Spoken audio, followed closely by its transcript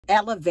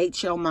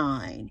elevate your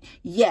mind.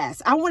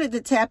 Yes, I wanted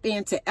to tap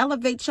into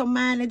elevate your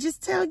mind and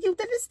just tell you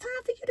that it's time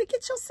for you to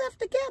get yourself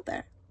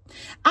together.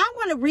 I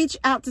want to reach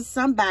out to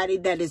somebody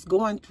that is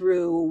going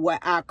through what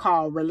I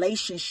call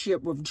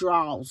relationship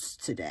withdrawals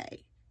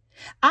today.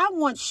 I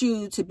want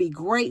you to be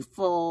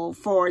grateful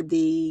for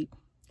the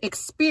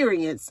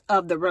experience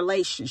of the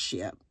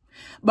relationship.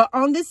 But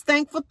on this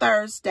Thankful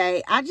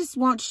Thursday, I just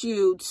want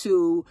you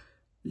to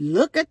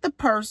look at the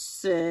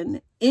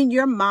person in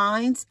your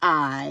mind's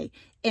eye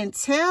and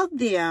tell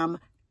them,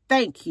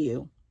 thank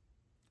you.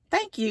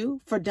 Thank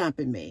you for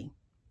dumping me.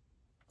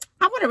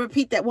 I want to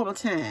repeat that one more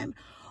time.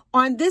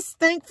 On this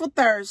Thankful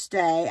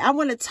Thursday, I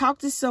want to talk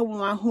to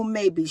someone who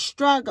may be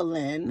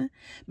struggling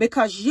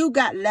because you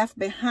got left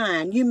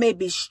behind. You may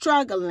be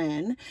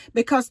struggling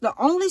because the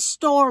only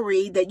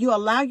story that you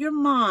allow your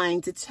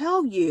mind to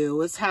tell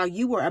you is how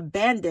you were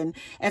abandoned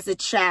as a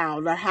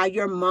child, or how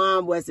your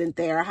mom wasn't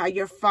there, or how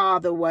your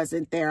father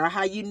wasn't there, or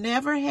how you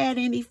never had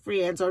any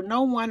friends or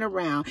no one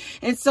around.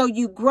 And so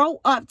you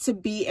grow up to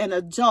be an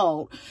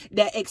adult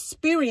that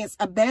experience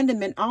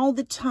abandonment all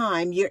the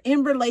time. You're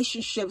in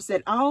relationships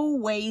that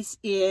always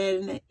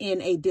in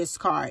a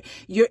discard.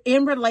 You're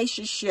in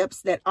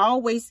relationships that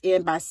always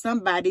end by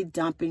somebody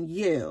dumping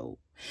you.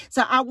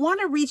 So I want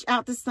to reach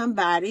out to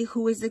somebody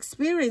who is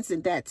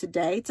experiencing that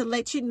today to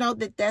let you know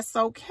that that's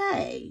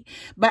okay.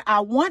 But I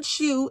want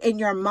you in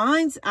your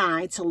mind's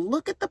eye to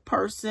look at the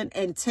person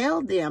and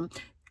tell them,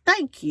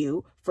 thank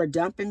you for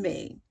dumping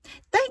me.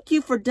 Thank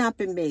you for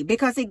dumping me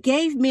because it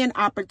gave me an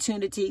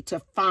opportunity to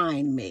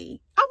find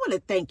me. I want to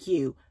thank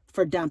you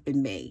for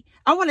dumping me.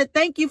 I want to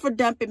thank you for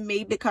dumping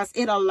me because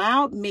it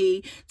allowed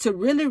me to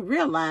really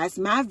realize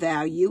my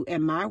value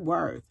and my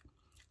worth.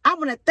 I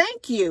want to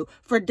thank you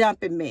for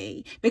dumping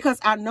me because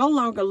I no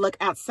longer look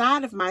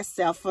outside of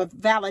myself for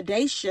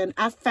validation.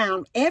 I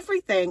found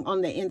everything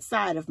on the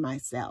inside of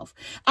myself.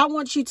 I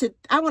want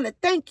to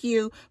thank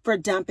you for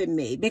dumping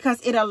me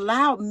because it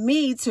allowed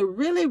me to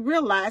really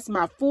realize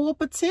my full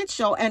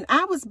potential. And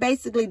I was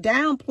basically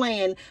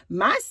downplaying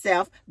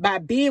myself by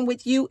being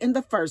with you in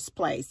the first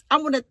place. I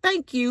want to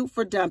thank you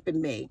for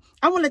dumping me.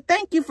 I want to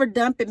thank you for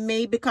dumping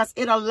me because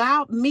it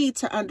allowed me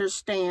to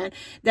understand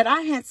that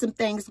I had some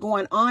things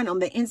going on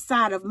the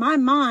inside of my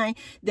mind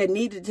that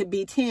needed to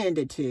be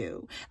tended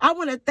to. I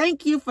want to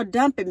thank you for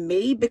dumping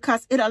me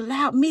because it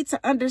allowed me to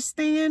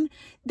understand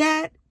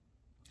that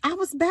I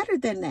was better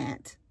than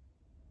that.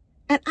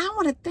 And I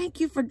want to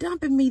thank you for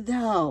dumping me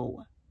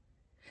though,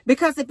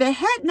 because if it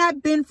had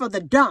not been for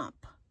the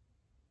dump,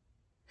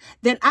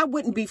 then I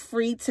wouldn't be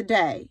free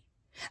today.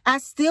 I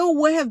still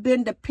would have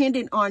been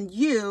dependent on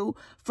you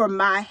for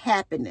my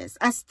happiness.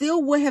 I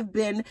still would have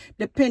been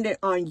dependent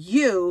on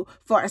you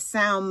for a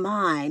sound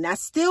mind. I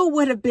still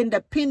would have been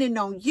dependent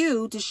on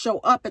you to show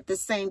up at the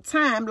same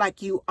time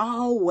like you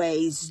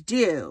always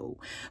do.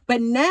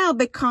 But now,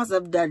 because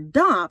of the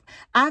dump,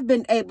 I've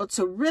been able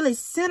to really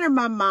center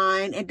my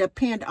mind and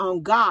depend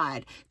on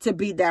God to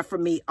be there for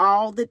me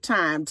all the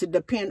time, to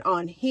depend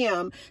on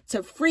Him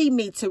to free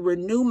me, to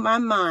renew my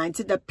mind,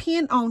 to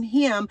depend on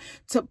Him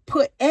to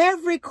put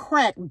every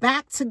crack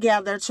back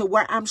together to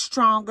where I'm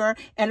stronger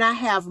and I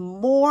have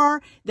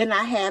more than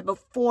I had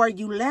before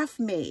you left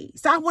me.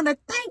 So I want to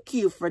thank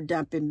you for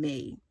dumping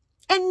me.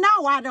 And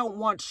no, I don't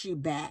want you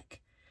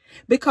back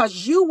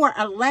because you were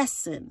a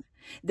lesson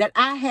that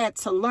I had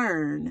to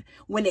learn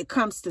when it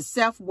comes to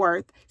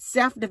self-worth,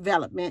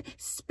 self-development,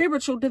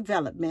 spiritual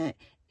development,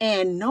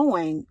 and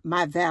knowing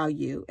my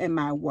value and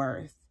my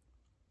worth.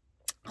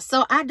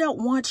 So I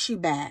don't want you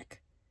back.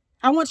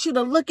 I want you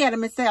to look at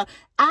him and say,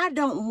 I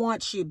don't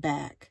want you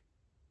back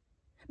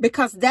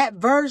because that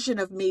version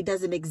of me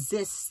doesn't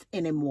exist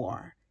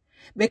anymore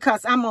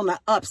because I'm on an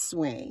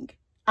upswing.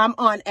 I'm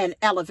on an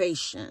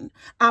elevation.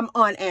 I'm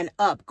on an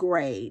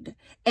upgrade.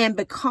 And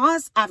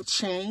because I've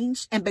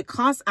changed and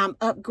because I'm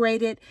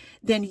upgraded,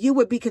 then you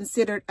would be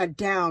considered a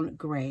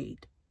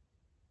downgrade.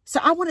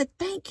 So I want to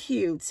thank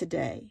you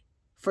today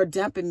for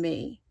dumping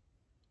me.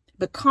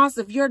 Because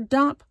of your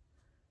dump,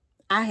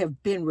 I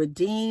have been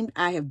redeemed.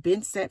 I have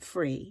been set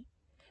free.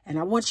 And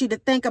I want you to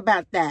think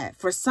about that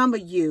for some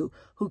of you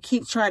who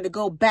keep trying to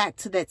go back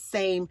to that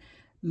same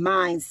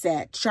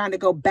mindset, trying to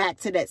go back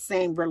to that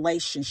same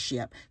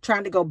relationship,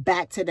 trying to go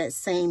back to that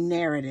same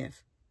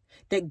narrative,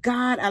 that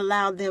God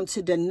allowed them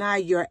to deny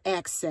your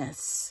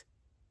access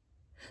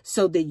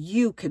so that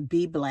you could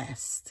be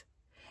blessed.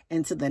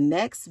 Until the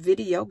next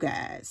video,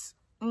 guys.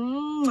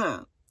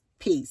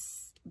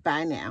 Peace.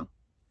 Bye now.